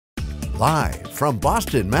Live from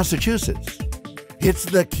Boston, Massachusetts, it's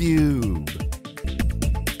theCUBE.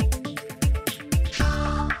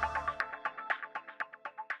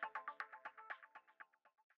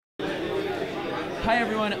 Hi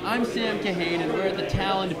everyone, I'm Sam Kahane and we're at the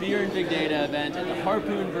Talend Beer and Big Data event at the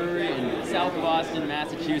Harpoon Brewery in South Boston,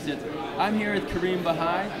 Massachusetts. I'm here with Karim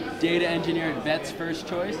Bahai, data engineer at Vet's First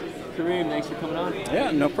Choice. Karim, thanks for coming on.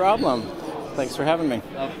 Yeah, no problem. Thanks for having me.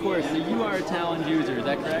 Of course, so you are a Talend user, is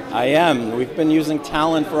that correct? I am. We've been using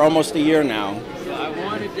Talend for almost a year now. So I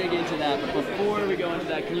want to dig into that, but before we go into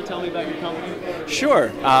that, can you tell me about your company? Sure.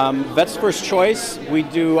 Vet's First Choice, we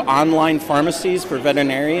do online pharmacies for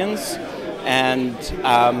veterinarians, and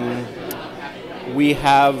we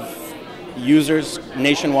have users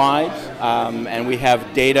nationwide, and we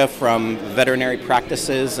have data from veterinary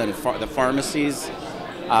practices and the pharmacies,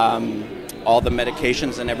 all the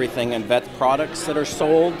medications and everything and vet products that are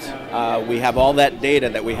sold. We have all that data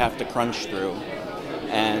that we have to crunch through,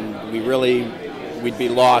 and we'd be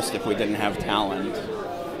lost if we didn't have Talend.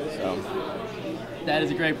 So. That is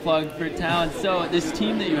a great plug for Talend. So this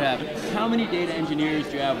team that you have, how many data engineers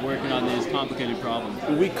do you have working on these complicated problems?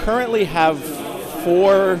 We currently have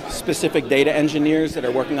 4 specific data engineers that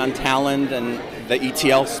are working on Talend and the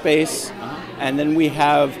ETL space, and then we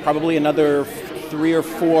have probably another 3 or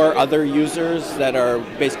 4 other users that are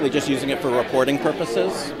basically just using it for reporting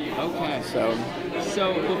purposes. Okay. So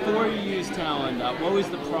before you used Talend, what was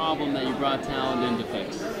the problem that you brought Talend in to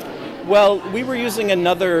fix? Well, we were using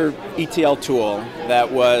another ETL tool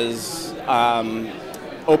that was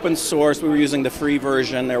open source. We were using the free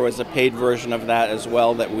version. There was a paid version of that as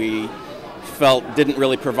well that we felt didn't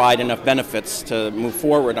really provide enough benefits to move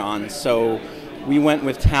forward on. So we went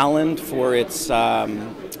with Talend for its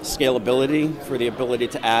scalability, for the ability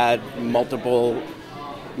to add multiple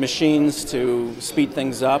machines to speed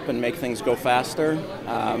things up and make things go faster,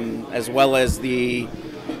 as well as the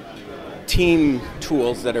team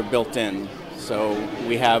tools that are built in. So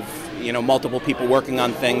we have multiple people working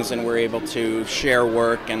on things, and we're able to share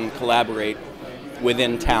work and collaborate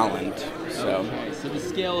within Talend. Okay, so the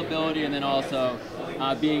scalability and then also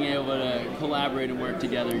being able to collaborate and work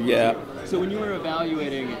together. Yeah. So when you were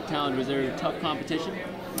evaluating Talend, was there tough competition?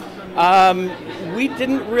 We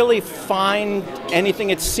didn't really find anything.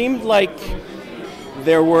 It seemed like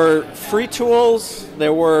there were free tools,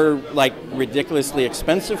 there were like ridiculously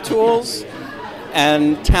expensive tools,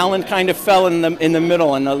 and Talend kind of fell in the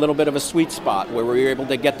middle, in a little bit of a sweet spot where we were able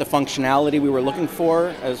to get the functionality we were looking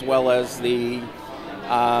for, as well as the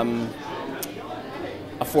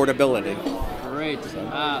affordability. Great.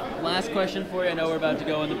 Last question for you. I know we're about to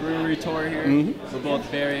go on the brewery tour here. We're both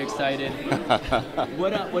very excited.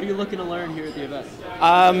 What are you looking to learn here at the event?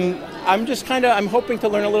 I'm hoping to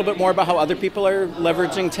learn a little bit more about how other people are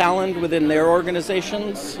leveraging Talend within their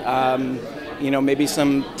organizations. Maybe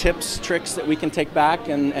some tips, tricks that we can take back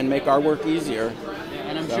and make our work easier.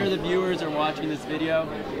 And I'm sure the viewers are watching this video,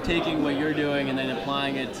 taking what you're doing and then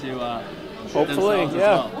applying it to hopefully,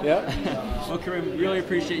 yeah. Well, Karim, really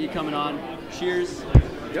appreciate you coming on. Cheers.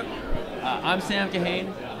 Yep. I'm Sam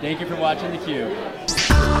Kahane. Thank you for watching theCUBE.